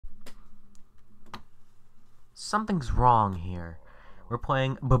Something's wrong here. We're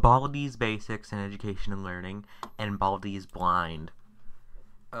playing Baldi's Basics in Education and Learning, and Baldi's Blind.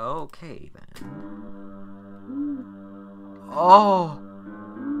 Okay, then. Oh!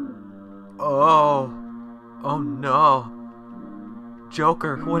 Oh no!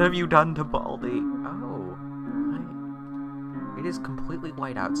 Joker, what have you done to Baldi? Oh. It is completely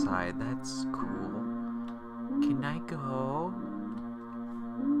white outside. That's cool. Can I go?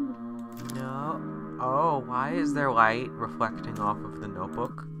 No. Oh, why is there light reflecting off of the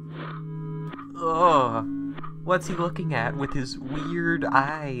notebook? Ugh. What's he looking at with his weird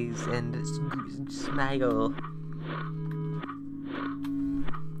eyes and smile?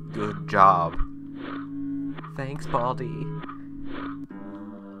 Good job. Thanks, Baldi.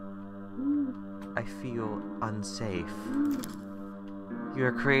 I feel unsafe.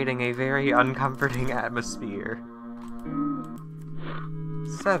 You're creating a very uncomforting atmosphere.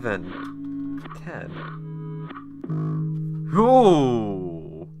 7, 10.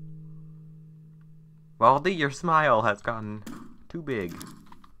 Ooh! Baldi, your smile has gotten too big.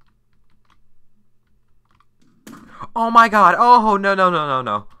 Oh my god! Oh,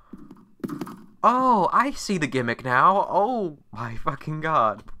 no. Oh, I see the gimmick now. Oh my fucking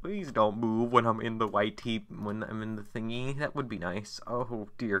god. Please don't move when I'm in the white tee, when I'm in the thingy. That would be nice. Oh,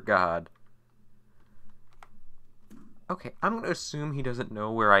 dear god. Okay, I'm gonna assume he doesn't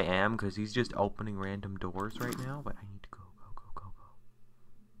know where I am, because he's just opening random doors right now, but I need to go.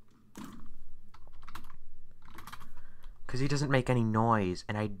 Because he doesn't make any noise,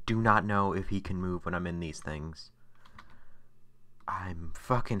 and I do not know if he can move when I'm in these things. I'm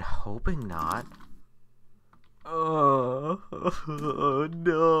fucking hoping not. Oh,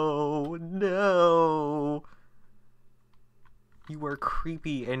 no. You are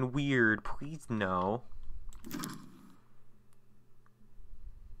creepy and weird. Please, no.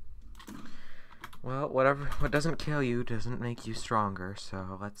 Well, what doesn't kill you doesn't make you stronger,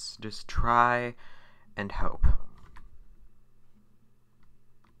 so let's just try and hope.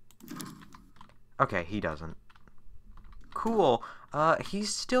 Okay, he doesn't. Cool.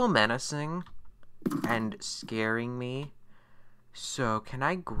 He's still menacing and scaring me. So, can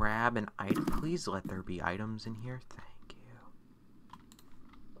I grab an item? Please let there be items in here. Thank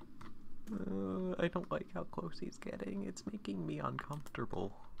you. I don't like how close he's getting. It's making me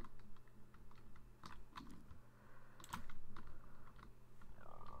uncomfortable.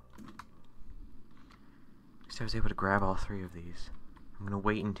 So I was able to grab all 3 of these. I'm gonna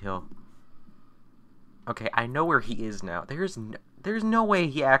wait until... Okay, I know where he is now. There's no way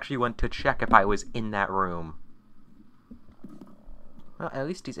he actually went to check if I was in that room. Well, at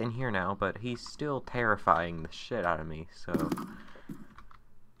least he's in here now, but he's still terrifying the shit out of me, so...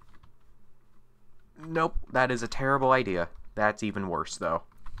 Nope, that is a terrible idea. That's even worse, though.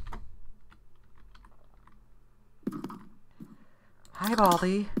 Hi,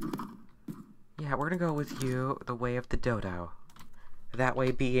 Baldi. Yeah, we're gonna go with you the way of the dodo. That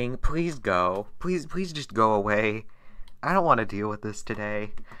way being, please go. Please just go away. I don't want to deal with this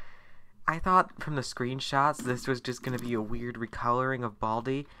today. I thought from the screenshots this was just going to be a weird recoloring of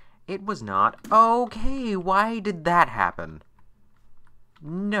Baldi. It was not. Okay, why did that happen?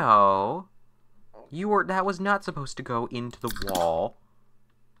 No. That was not supposed to go into the wall.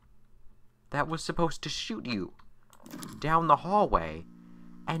 That was supposed to shoot you down the hallway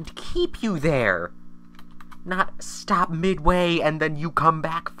and keep you there. Not stop midway and then you come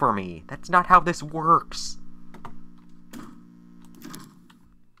back for me. That's not how this works.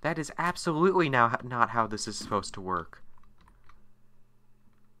 That is absolutely not how this is supposed to work.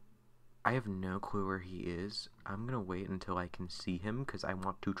 I have no clue where he is. I'm gonna wait until I can see him because I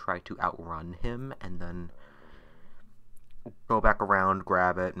want to try to outrun him and then go back around,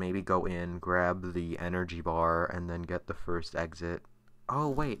 grab it, maybe go in, grab the energy bar, and then get the first exit. Oh,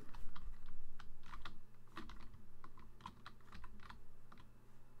 wait.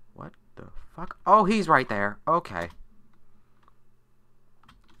 What the fuck? Oh, he's right there. Okay.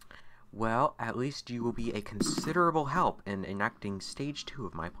 Well, at least you will be a considerable help in enacting stage 2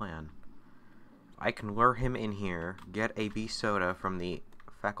 of my plan. I can lure him in here, get a B soda from the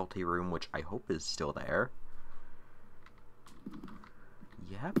faculty room, which I hope is still there.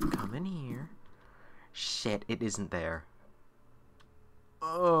 Yep, come in here. Shit, it isn't there.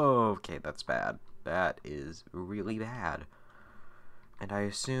 Okay, that's bad. That is really bad. And I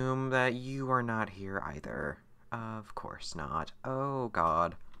assume that you are not here either. Of course not. Oh,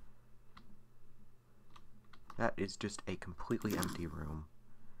 God. That is just a completely empty room.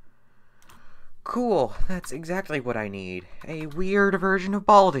 Cool, that's exactly what I need. A weird version of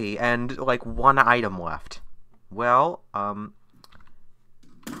Baldi, and, like, 1 item left. Well,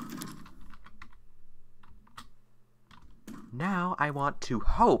 now I want to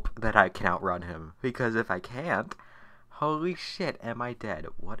hope that I can outrun him, because if I can't, holy shit, am I dead?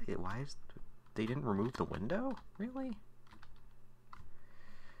 Why is... They didn't remove the window? Really?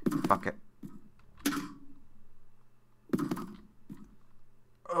 Fuck it.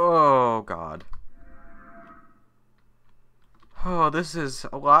 Oh, God. Oh, this is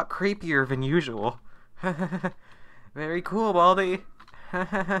a lot creepier than usual. Very cool, Baldi.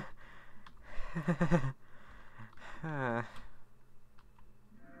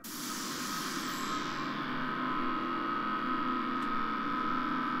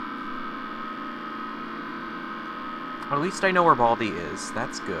 At least I know where Baldi is.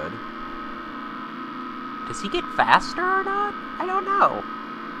 That's good. Does he get faster or not? I don't know.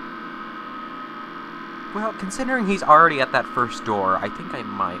 Well, considering he's already at that first door, I think I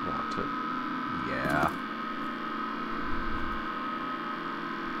might want to... Yeah.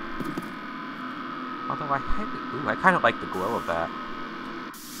 Although I kind of like the glow of that.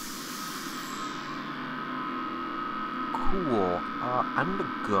 Cool. I'm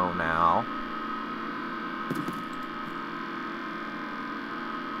gonna go now.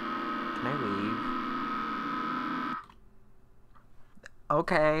 Can I leave?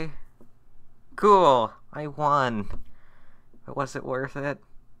 Okay. Cool. I won. But was it worth it?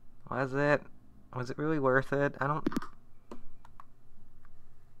 Was it? Was it really worth it? I don't...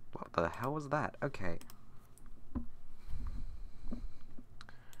 What the hell was that? Okay.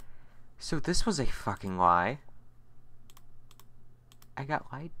 So this was a fucking lie. I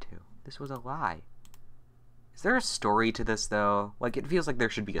got lied to. This was a lie. Is there a story to this, though? Like, it feels like there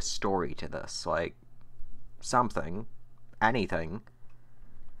should be a story to this. Like, something. Anything.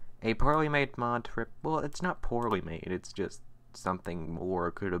 A poorly made mod trip. Well, it's not poorly made. It's just something more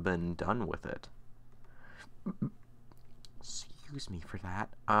could have been done with it. Excuse me for that.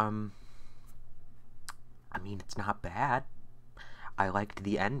 I mean, it's not bad. I liked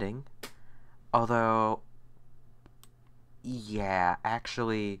the ending. Although, yeah,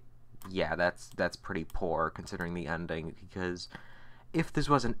 actually, yeah, that's pretty poor considering the ending, because if this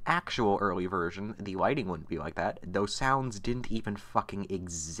was an actual early version, the lighting wouldn't be like that. Those sounds didn't even fucking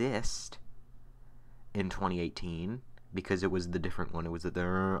exist in 2018, because it was the different one. It was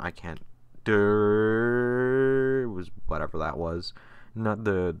the, I can't, it was whatever that was. Not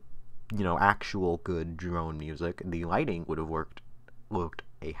the, you know, actual good drone music. The lighting would have looked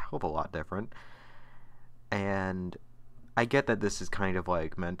a hell of a lot different. And I get that this is kind of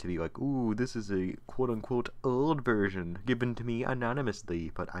like meant to be like, ooh, this is a quote-unquote old version given to me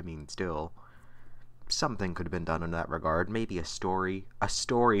anonymously, but I mean, still, something could have been done in that regard. Maybe a story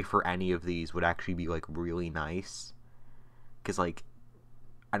for any of these would actually be like really nice, because like,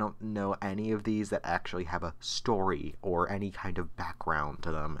 I don't know any of these that actually have a story or any kind of background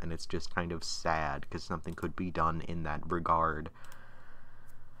to them, and it's just kind of sad, because something could be done in that regard.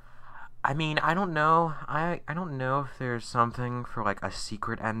 I mean, I don't know. I don't know if there's something for, like, a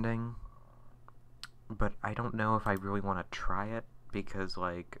secret ending. But I don't know if I really want to try it. Because,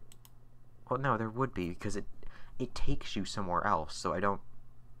 like... Well, no, there would be. Because it takes you somewhere else. So I don't...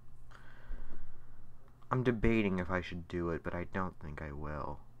 I'm debating if I should do it, but I don't think I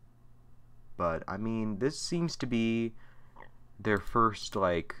will. But, I mean, this seems to be their first,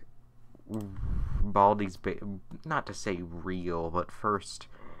 like... Baldi's... Not to say real, but first...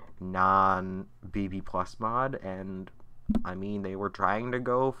 non-BB Plus mod, and I mean, they were trying to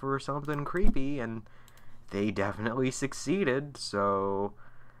go for something creepy, and they definitely succeeded, so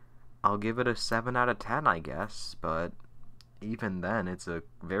I'll give it a 7 out of 10, I guess, but even then, it's a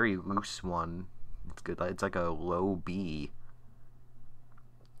very loose one. It's good. It's like a low B.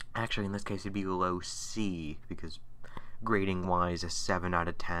 Actually, in this case, it'd be low C, because grading-wise, a 7 out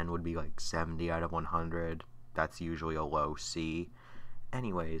of 10 would be like 70 out of 100. That's usually a low C.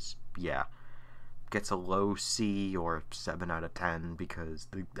 Anyways, yeah, gets a low C or 7 out of 10 because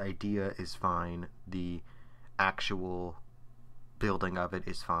the idea is fine, the actual building of it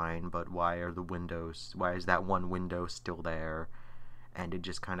is fine, but why is that one window still there? And it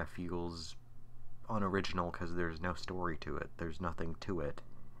just kind of feels unoriginal because there's no story to it, there's nothing to it.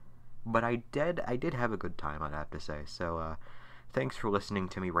 But I did have a good time, I'd have to say, so thanks for listening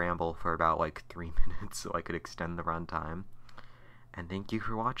to me ramble for about like 3 minutes so I could extend the runtime. And thank you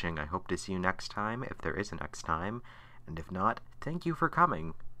for watching. I hope to see you next time, if there is a next time. And if not, thank you for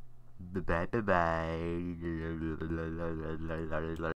coming. Bye-bye.